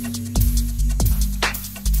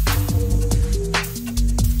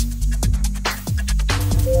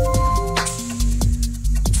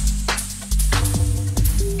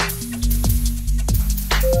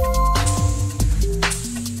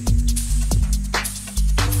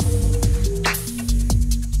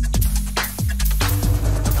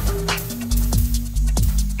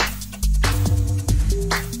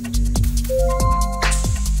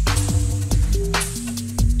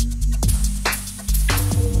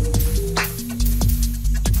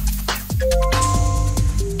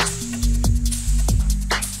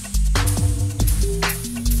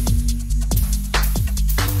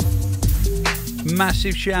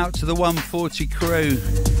 Massive shout to the 140 crew.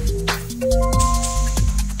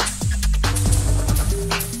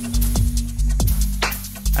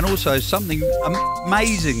 And also something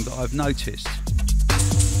amazing that I've noticed.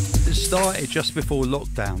 It started just before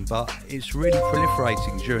lockdown, but it's really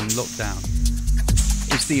proliferating during lockdown.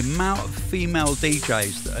 It's the amount of female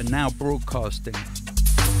DJs that are now broadcasting.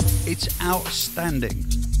 It's outstanding.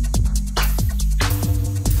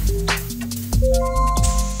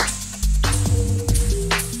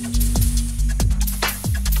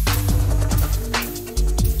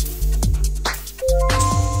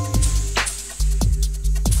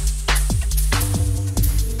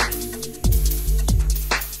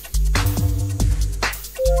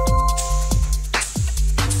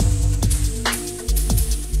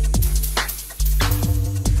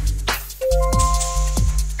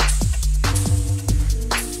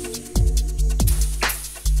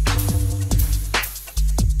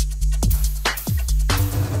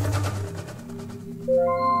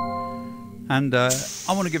 And I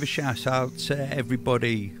want to give a shout out to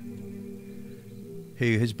everybody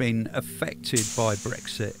who has been affected by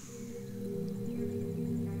Brexit.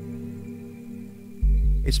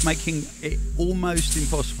 It's making it almost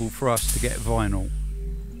impossible for us to get vinyl.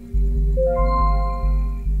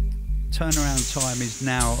 Turnaround time is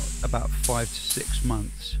now about 5 to 6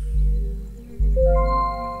 months.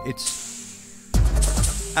 It's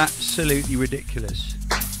absolutely ridiculous.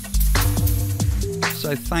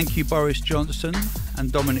 So thank you, Boris Johnson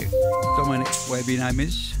and Dominic, whatever your name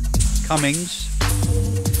is, Cummings,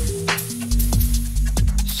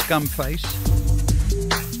 Scumface.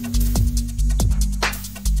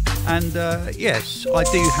 And yes, I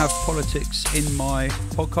do have politics in my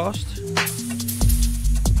podcast.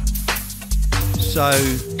 So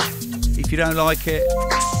if you don't like it,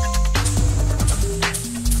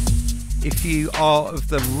 if you are of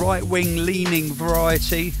the right-wing leaning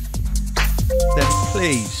variety, then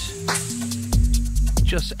please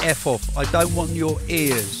just F off. I don't want your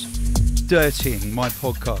ears dirtying my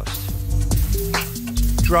podcast.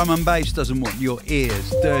 Drum and bass doesn't want your ears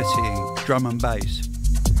dirtying drum and bass.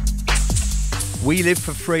 We live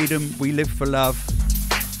for freedom, we live for love,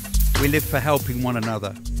 we live for helping one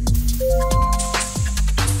another.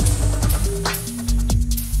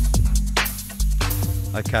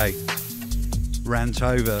 Okay, rant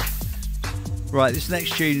over. Right, this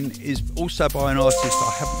next tune is also by an artist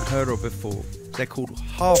I haven't heard of before. They're called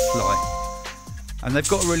Half-Life, and they've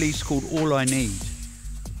got a release called All I Need.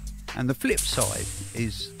 And the flip side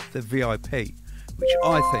is the VIP. which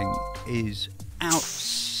I think is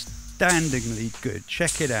outstandingly good.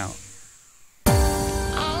 Check it out.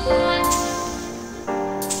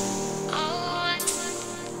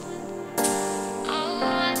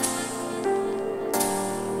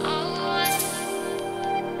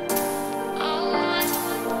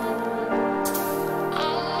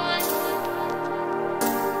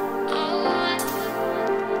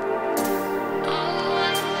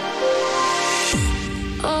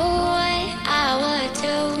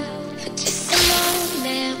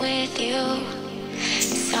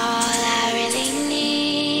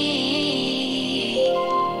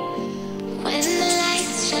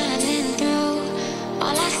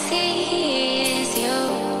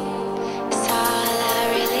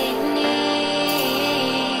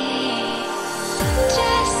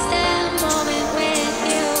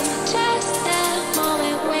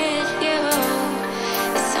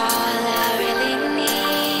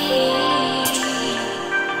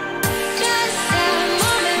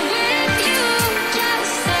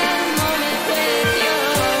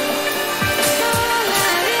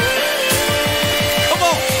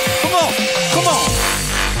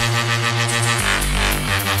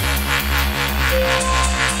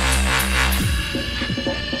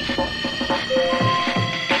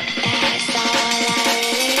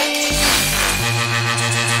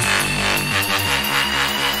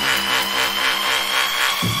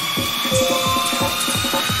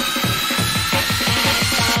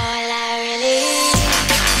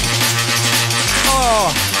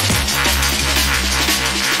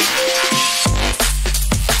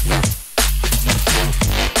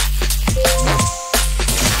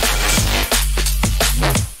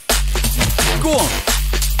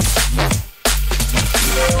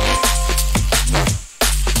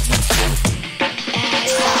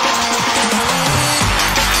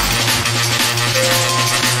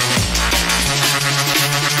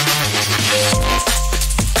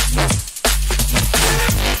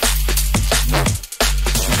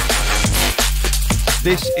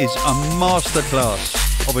 This is a masterclass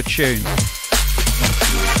of a tune.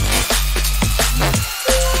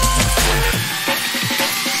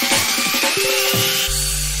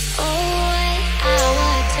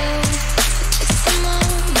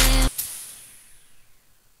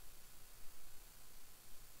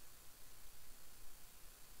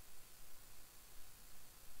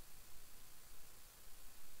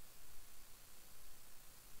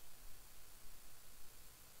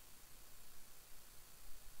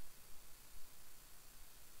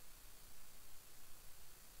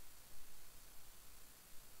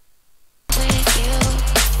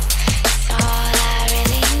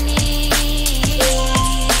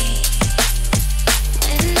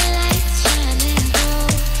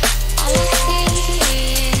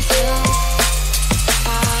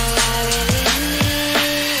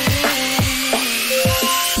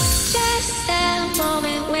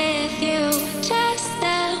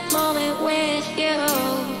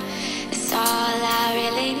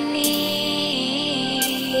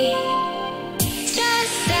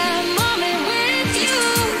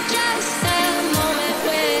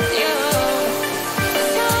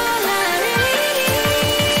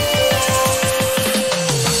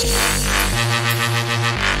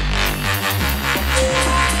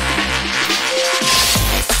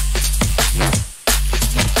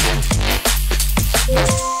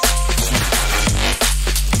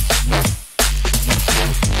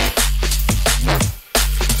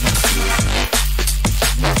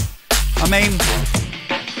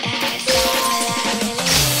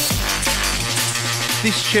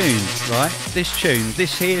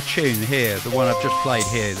 This tune here, the one I've just played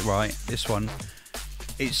here, right, this one,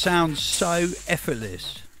 it sounds so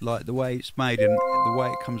effortless, like the way it's made and the way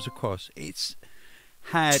it comes across. It's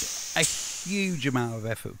had a huge amount of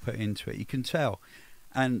effort put into it, you can tell.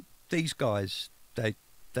 And these guys, they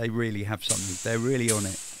really have something, they're really on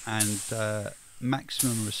it, and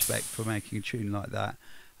maximum respect for making a tune like that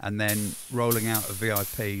and then rolling out a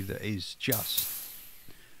VIP that is just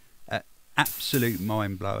an absolute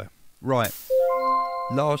mind blower. Right,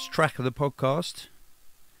 last track of the podcast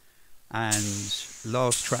and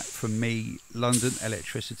last track from me, London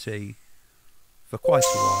Electricity, for quite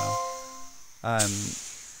a while.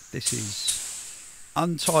 This is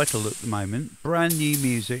untitled at the moment, brand new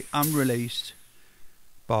music, unreleased,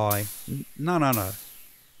 by none other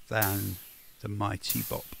than the Mighty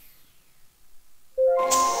Bop.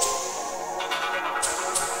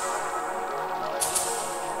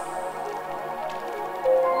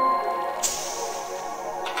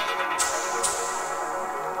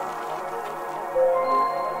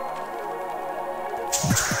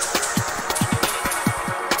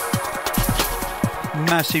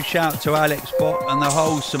 Massive shout to Alex Bott and the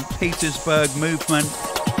whole St. Petersburg movement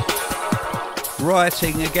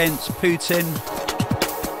rioting against Putin.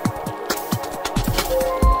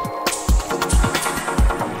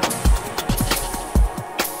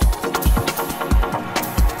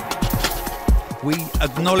 We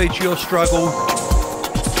acknowledge your struggle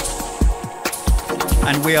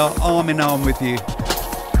and we are arm in arm with you.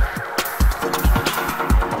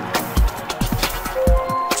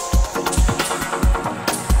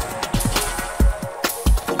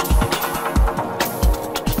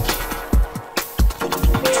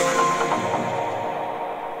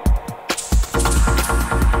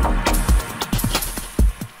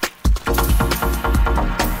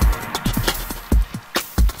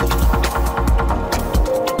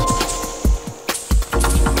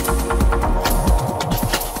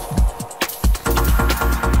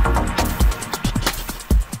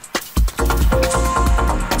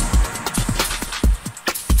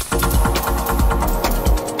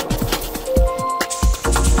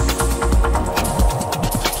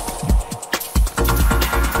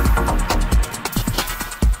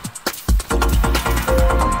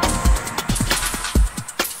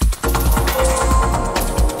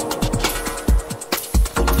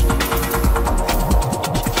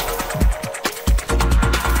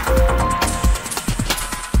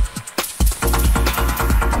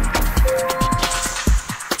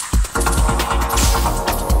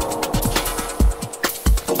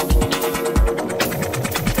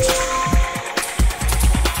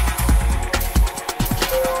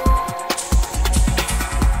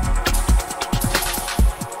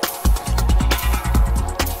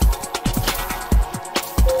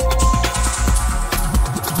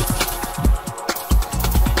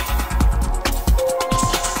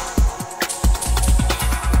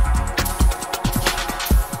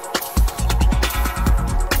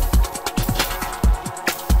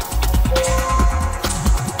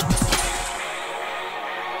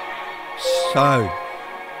 So,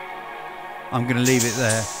 I'm going to leave it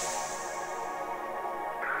there.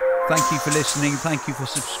 Thank you for listening. Thank you for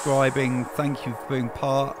subscribing. Thank you for being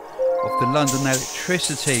part of the London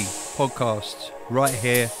Electricity podcast right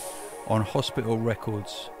here on Hospital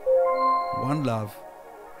Records. One love.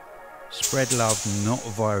 Spread love, not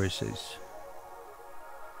viruses.